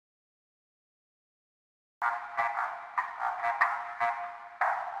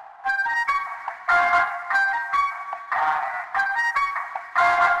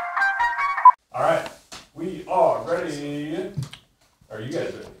All right, we are ready. Are you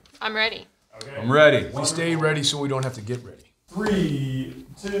guys ready? I'm ready. Okay. I'm ready. We stay ready so we don't have to get ready. 3,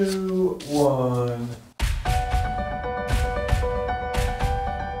 2, 1.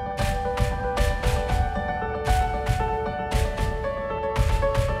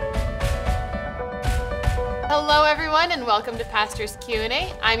 Hello, everyone, and welcome to Pastor's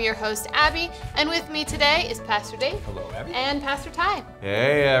Q&A. I'm your host, Abby, and with me today is Pastor Dave. Hello, Abby. And Pastor Ty.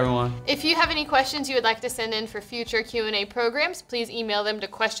 Hey, everyone. If you have any questions you would like to send in for future Q&A programs, please email them to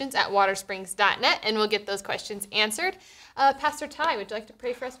questions@watersprings.net, and we'll get those questions answered. Pastor Ty, would you like to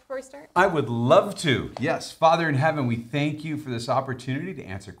pray for us before we start? I would love to. Yes, Father in heaven, we thank you for this opportunity to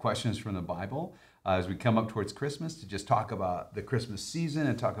answer questions from the Bible as we come up towards Christmas, to just talk about the Christmas season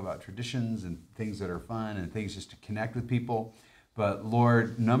and talk about traditions and things that are fun and things just to connect with people. But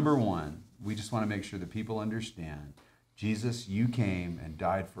Lord, number one, we just want to make sure that people understand, Jesus, you came and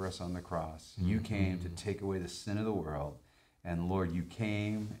died for us on the cross. You came to take away the sin of the world. And Lord, you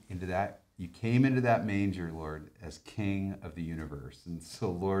came into that manger, Lord, as King of the universe. And so,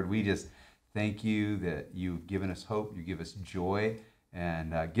 Lord, we just thank you that you've given us hope, you give us joy,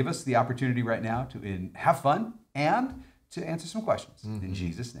 and give us the opportunity right now to have fun and to answer some questions. In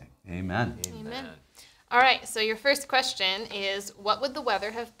Jesus' name, amen. Amen. All right, so your first question is, what would the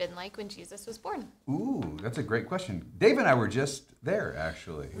weather have been like when Jesus was born? Ooh, that's a great question. Dave and I were just there,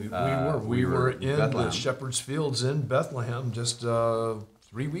 actually. We were in Bethlehem. the Shepherd's Fields in Bethlehem just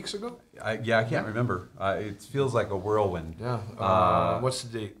 3 weeks ago. I can't remember. It feels like a whirlwind. Yeah. What's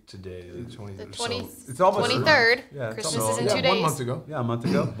the date today? The 20th. The 20, it's almost 23rd. Yeah, it's Christmas almost- is in 2 days. 1 month ago. Yeah, a month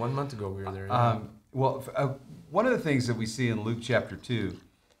ago. 1 month ago we were there. One of the things that we see in Luke chapter 2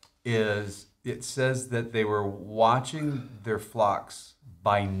 is it says that they were watching their flocks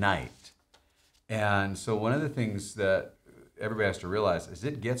by night. And so one of the things that everybody has to realize is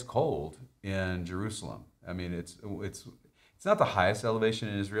it gets cold in Jerusalem. I mean, it's not the highest elevation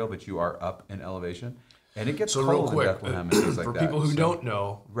in Israel, but you are up in elevation. And it gets So cold real quick, in Bethlehem and things like for that. people who don't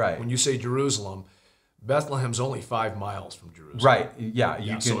know, Right. when you say Jerusalem, Bethlehem's only 5 miles from Jerusalem. Right. Yeah.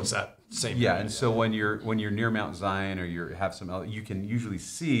 You can. So it's that same. Yeah, area. and so when you're near Mount Zion or you can usually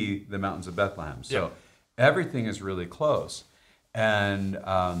see the mountains of Bethlehem. So everything is really close, and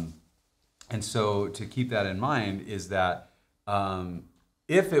so to keep that in mind is that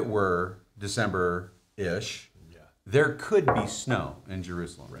if it were December-ish, there could be snow in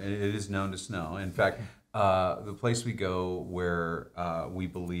Jerusalem. Right. It is known to snow. In fact, the place we go where we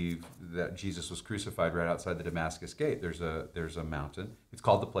believe that Jesus was crucified right outside the Damascus Gate, there's a mountain. It's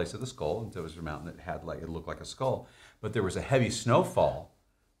called the Place of the Skull, and so it was a mountain that had it looked like a skull. But there was a heavy snowfall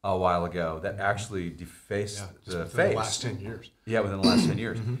a while ago that actually defaced the face. Within the last 10 years. Yeah, within the last 10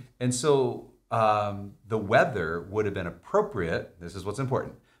 years. And so the weather would have been appropriate. This is what's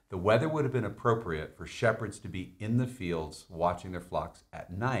important. The weather would have been appropriate for shepherds to be in the fields watching their flocks at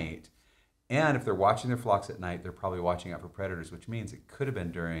night. And if they're watching their flocks at night, they're probably watching out for predators, which means it could have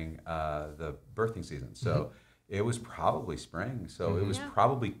been during the birthing season. So it was probably spring. So it was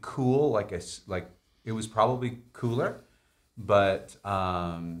probably cool, it was probably cooler, but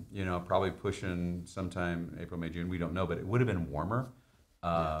probably pushing sometime April, May, June. We don't know, but it would have been warmer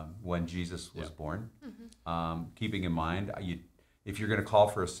when Jesus was born. Keeping in mind, if you're going to call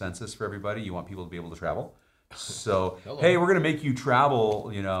for a census for everybody, you want people to be able to travel. So, hey, we're going to make you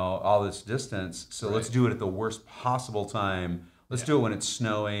travel, all this distance. So let's do it at the worst possible time. Let's do it when it's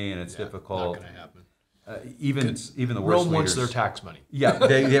snowy and it's difficult. Not going to happen. Even the worst Rome leaders. wants their tax money. Yeah,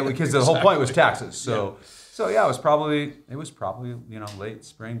 because the whole point was taxes. So it was probably late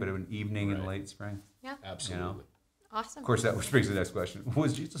spring, but it was an evening in late spring. Yeah. Absolutely. Awesome. Of course, that which brings the next question: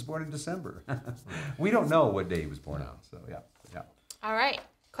 was Jesus born in December? We don't know what day he was born on. So yeah. All right.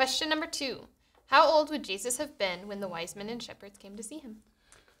 Question number 2. How old would Jesus have been when the wise men and shepherds came to see him?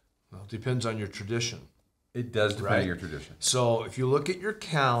 Well, it depends on your tradition. It does depend on your tradition. So if you look at your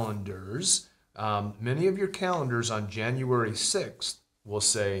calendars, many of your calendars on January 6th will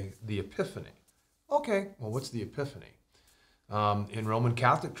say the Epiphany. Okay, well, what's the Epiphany? In Roman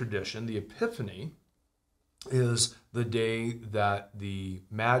Catholic tradition, the Epiphany is the day that the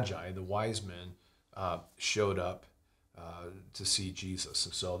Magi, the wise men, showed up to see Jesus.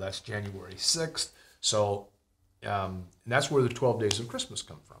 And so that's January 6th. So and that's where the 12 days of Christmas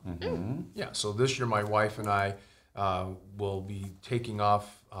come from. Yeah, so this year my wife and I will be taking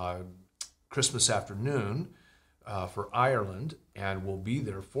off Christmas afternoon for Ireland, and we'll be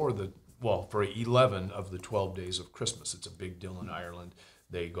there for 11 of the 12 days of Christmas. It's a big deal in Ireland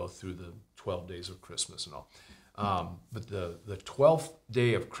They go through the 12 days of Christmas and all. But the 12th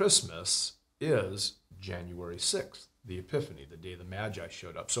day of Christmas is January 6th, the Epiphany, the day the Magi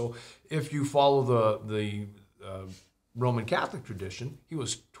showed up. So if you follow the Roman Catholic tradition, he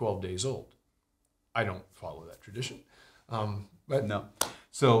was 12 days old. I don't follow that tradition. But No.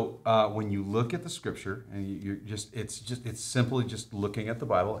 So when you look at the scripture, and it's simply just looking at the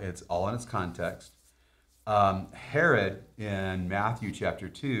Bible. It's all in its context. Herod in Matthew chapter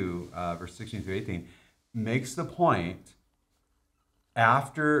 2, verse 16 through 18, makes the point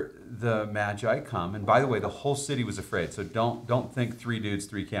after the Magi come, and by the way, the whole city was afraid. So don't think 3 dudes,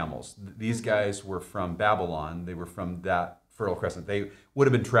 3 camels. These guys were from Babylon. They were from that Fertile Crescent. They would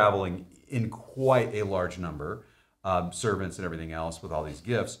have been traveling in quite a large number. Servants and everything else with all these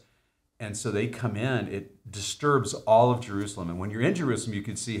gifts. And so they come in, it disturbs all of Jerusalem. And when you're in Jerusalem, you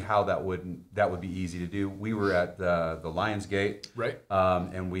can see how that would be easy to do. We were at the Lion's Gate. Right.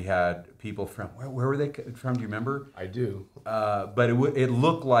 And we had people from, where were they from? Do you remember? I do. But it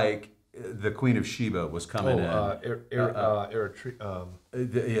looked like the Queen of Sheba was coming in. But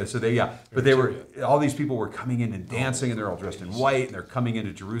they were, all these people were coming in and dancing, and they're all dressed in white, and they're coming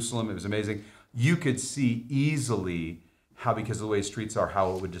into Jerusalem. It was amazing. You could see easily how, because of the way streets are,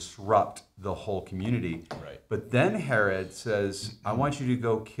 how it would disrupt the whole community. Right. But then Herod says, I want you to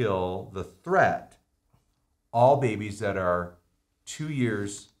go kill the threat, all babies that are 2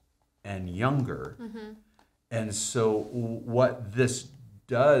 years and younger. Mm-hmm. And so what this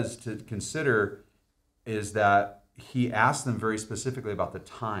does to consider is that he asks them very specifically about the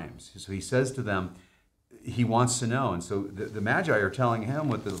times. So he says to them, he wants to know. And so the Magi are telling him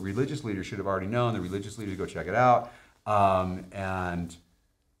what the religious leaders should have already known. The religious leaders go check it out. And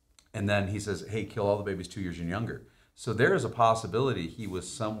then he says, hey, kill all the babies 2 years and younger. So there is a possibility he was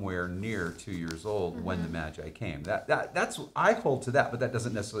somewhere near 2 years old when the Magi came. That's I hold to that, but that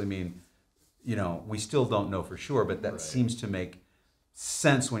doesn't necessarily mean, we still don't know for sure, but that seems to make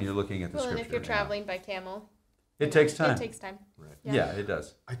sense when you're looking at the scripture. Well, and if you're traveling by camel, it takes time. It takes time. Right. Yeah, it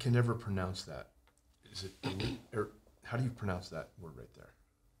does. I can never pronounce that. Is it, or how do you pronounce that word right there?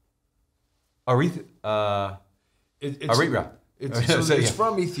 Eritrea. It's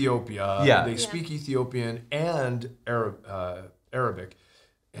from Ethiopia. Yeah. They speak Ethiopian and Arabic.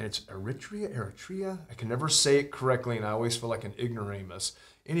 And it's Eritrea. I can never say it correctly, and I always feel like an ignoramus.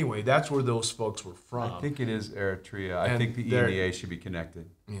 Anyway, that's where those folks were from. I think it is Eritrea. I think the E and the A should be connected.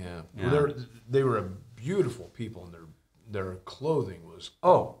 Yeah. Well, they were a beautiful people, and their clothing was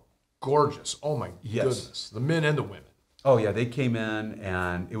gorgeous. Oh my goodness. The men and the women. Oh yeah, they came in,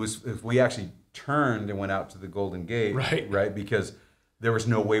 and we actually turned and went out to the Golden Gate, right? Because there was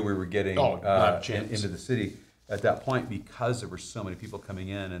no way we were getting into the city at that point, because there were so many people coming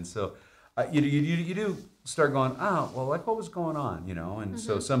in. And so you do start going, like what was going on, And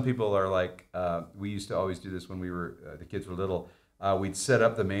so some people are like, we used to always do this when we were, the kids were little. We'd set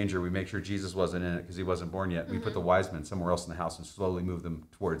up the manger. We'd make sure Jesus wasn't in it because he wasn't born yet. We put the wisemen somewhere else in the house and slowly move them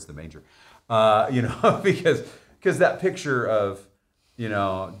towards the manger, because that picture of,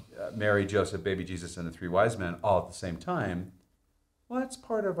 Mary, Joseph, baby Jesus, and the 3 wise men all at the same time, well, that's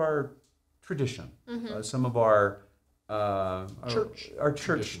part of our tradition. Some of our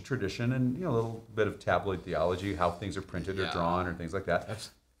church tradition, and a little bit of tabloid theology, how things are printed or drawn or things like that.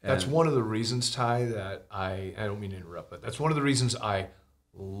 That's one of the reasons, Ty, that I don't mean to interrupt, but that's one of the reasons I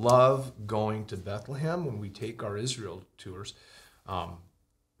love going to Bethlehem when we take our Israel tours.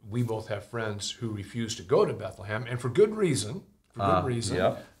 We both have friends who refuse to go to Bethlehem, and for good reason.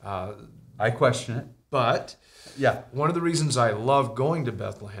 Yeah. I question it. But one of the reasons I love going to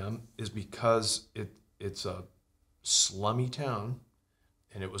Bethlehem is because it's a slummy town,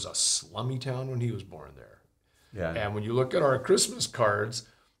 and it was a slummy town when he was born there. Yeah. And when you look at our Christmas cards,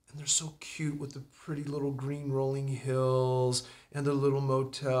 and they're so cute with the pretty little green rolling hills and the little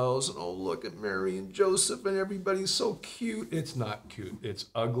motels, and oh, look at Mary and Joseph, and everybody's so cute. It's not cute. It's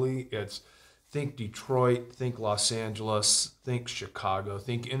ugly. Think Detroit, think Los Angeles, think Chicago,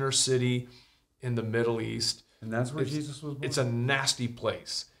 think inner city in the Middle East. And that's where Jesus was born? It's a nasty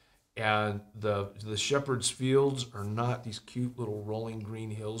place. And the shepherd's fields are not these cute little rolling green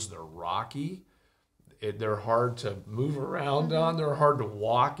hills. They're rocky. They're hard to move around on. They're hard to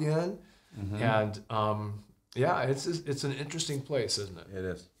walk in. And it's an interesting place, isn't it? It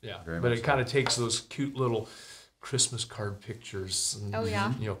is. Yeah. Very but much it kind of takes those cute little Christmas card pictures and,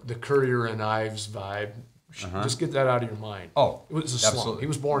 yeah. The Currier and Ives vibe. Just get that out of your mind. Oh, it was a slum. absolutely. He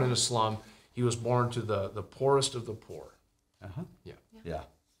was born in a slum. He was born to the poorest of the poor. Yeah.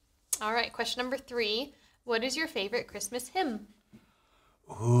 All right, question number 3. What is your favorite Christmas hymn?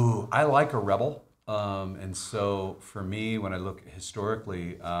 Ooh, I like a rebel. And so for me, when I look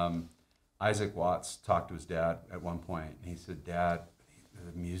historically, Isaac Watts talked to his dad at one point, and he said, "Dad,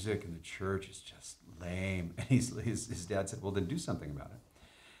 the music in the church is just lame." And his dad said, "Well, then do something about it."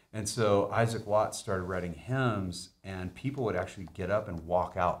 And so Isaac Watts started writing hymns, and people would actually get up and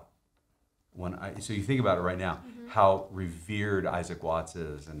walk out. So you think about it right now, how revered Isaac Watts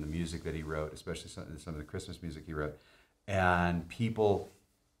is, and the music that he wrote, especially some of the Christmas music he wrote. And people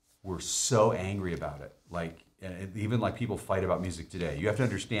were so angry about it. And even like people fight about music today. You have to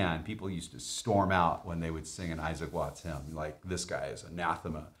understand, people used to storm out when they would sing an Isaac Watts hymn, like, this guy is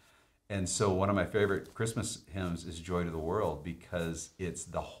anathema. And so one of my favorite Christmas hymns is Joy to the World, because it's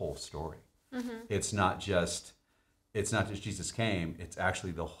the whole story. It's not just Jesus came, it's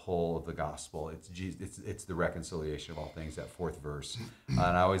actually the whole of the gospel. It's the reconciliation of all things, that fourth verse. And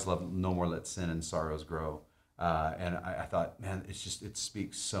I always love "No more let sin and sorrows grow." And I thought, man, it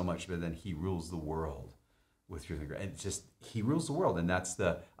speaks so much better than "He rules the world with truth and grace." And He rules the world. And that's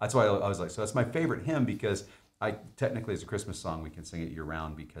why I was like, so that's my favorite hymn, because technically as a Christmas song, we can sing it year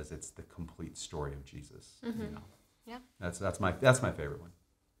round, because it's the complete story of Jesus. Yeah. That's my favorite one.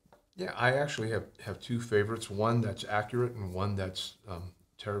 Yeah, I actually have two favorites. One that's accurate and one that's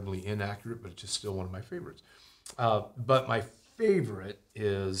terribly inaccurate, but it's just still one of my favorites. But my favorite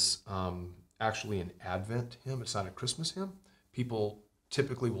is actually an Advent hymn. It's not a Christmas hymn. People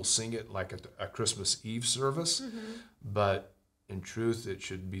typically will sing it like at a Christmas Eve service, but in truth, it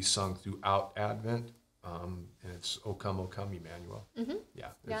should be sung throughout Advent. And it's "O Come, Emmanuel."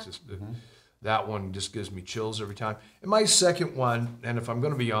 Yeah, it's just that one just gives me chills every time. And my second one, and if I'm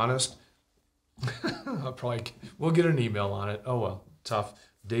going to be honest, we'll get an email on it. Oh well, tough.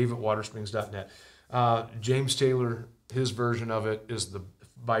 Dave at watersprings.net. James Taylor, his version of it is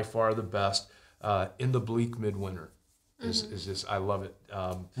by far the best. "In the Bleak Midwinter" is just, I love it.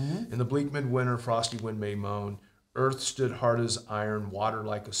 "In the bleak midwinter, frosty wind may moan. Earth stood hard as iron, water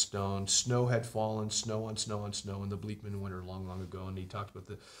like a stone. Snow had fallen, snow on snow on snow in the bleak midwinter long, long ago." And he talked about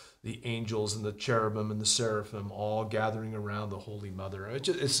the angels and the cherubim and the seraphim all gathering around the Holy Mother.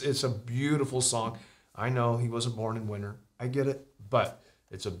 It's a beautiful song. I know he wasn't born in winter. I get it, but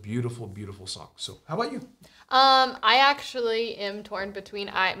it's a beautiful, beautiful song. So how about you? I actually am torn between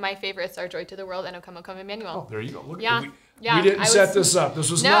my favorites are "Joy to the World" and "O Come, Emmanuel." Oh, there you go. Look, Yeah. we didn't set this up. This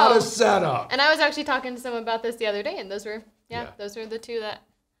was not a setup. And I was actually talking to someone about this the other day, and those were the two that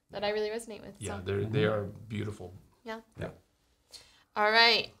I really resonate with. Yeah, so. they are beautiful. Yeah. Yeah. All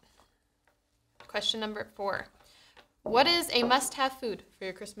right. Question number 4. What is a must-have food for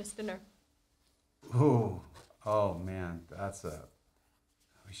your Christmas dinner? Oh man,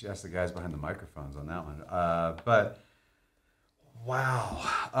 we should ask the guys behind the microphones on that one. But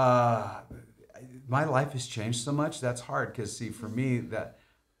wow, my life has changed so much. That's hard, because see, for me, that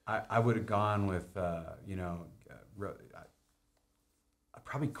I would have gone with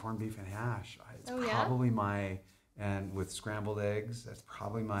probably corned beef and hash. It's probably and with scrambled eggs. That's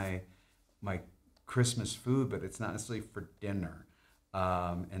probably my Christmas food, but it's not necessarily for dinner.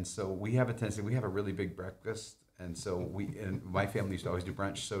 And so we have a really big breakfast. And so my family used to always do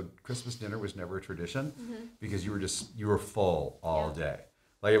brunch. So Christmas dinner was never a tradition, because you were full all day.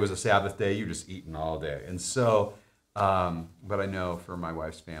 Like, it was a Sabbath day, you're just eating all day. And so, but I know for my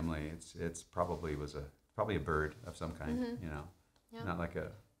wife's family, it's probably a bird of some kind, not like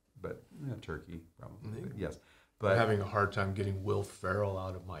a turkey probably. But yes. But I'm having a hard time getting Will Ferrell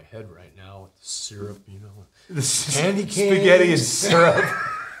out of my head right now with the syrup, the candy canes. Spaghetti and syrup.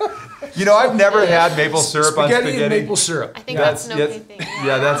 I've never had maple syrup on spaghetti. Spaghetti and maple syrup. I think that's an okay thing.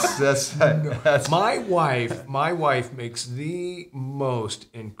 Yeah, that's my wife makes the most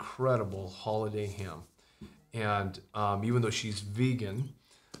incredible holiday ham, and even though she's vegan,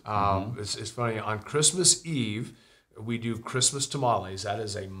 it's funny. On Christmas Eve, we do Christmas tamales. That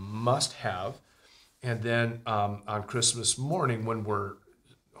is a must-have. And then on Christmas morning, when we're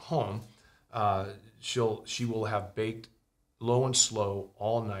home, she will have baked low and slow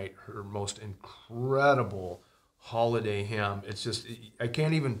all night her most incredible holiday ham. It's just, I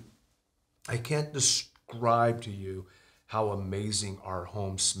can't describe to you how amazing our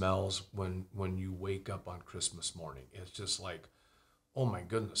home smells when you wake up on Christmas morning. It's just like, oh my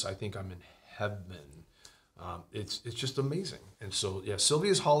goodness, I think I'm in heaven. It's just amazing. And so yeah,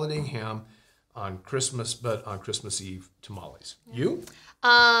 Sylvia's holiday ham on Christmas, but on Christmas Eve, tamales. You?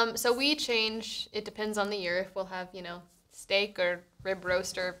 So we change, it depends on the year, if we'll have, steak or rib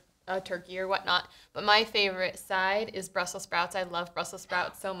roast or turkey or whatnot. But my favorite side is Brussels sprouts. I love Brussels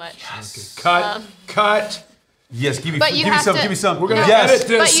sprouts so much. Yes. Okay. Cut. Yes, give me some. We're going to edit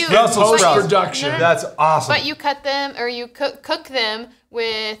this. Brussels sprouts. Production. That's awesome. But you cut them, or you cook them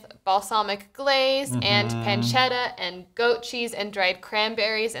with balsamic glaze and pancetta and goat cheese and dried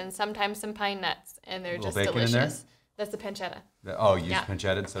cranberries and sometimes some pine nuts. And they're just bacon in there? delicious. That's the pancetta. Oh, you use Yeah.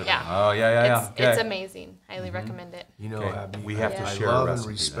 pancetta instead of Yeah. Oh, yeah. It's amazing. Highly recommend it. You know, Okay. Abby, We have to I share a love recipe,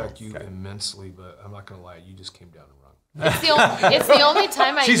 and respect though. you Okay. immensely, but I'm not gonna lie, you just came down the rung. It's the only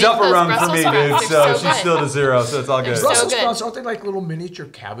time I She's make up a those rung for Brussels me, sprouts. dude. They're So so she's good. still to 0, so it's all good. so Brussels good. sprouts, aren't they like little miniature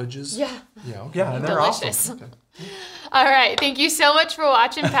cabbages? Yeah. Yeah. Okay. Yeah, and they're Delicious. awesome. All right. Thank you so much for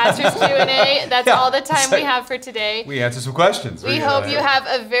watching Pastor's Q&A. That's Yeah, all the time it's we like- have for today. We answer some questions. We hope you have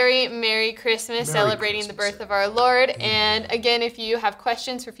a very Merry Christmas Merry celebrating the Christmas. birth of our Lord. And again, if you have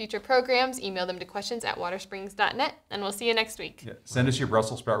questions for future programs, email them to questions@watersprings.net. And we'll see you next week. Yeah. Send us your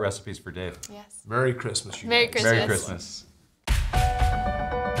Brussels sprout recipes for Dave. Yes. Merry Christmas, you Merry guys. Christmas. Merry Christmas.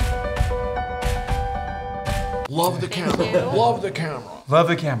 Love the camera. you. Love the camera. Love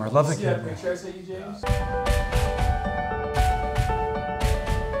the camera. Love the Yeah, camera. picture I sent you, James.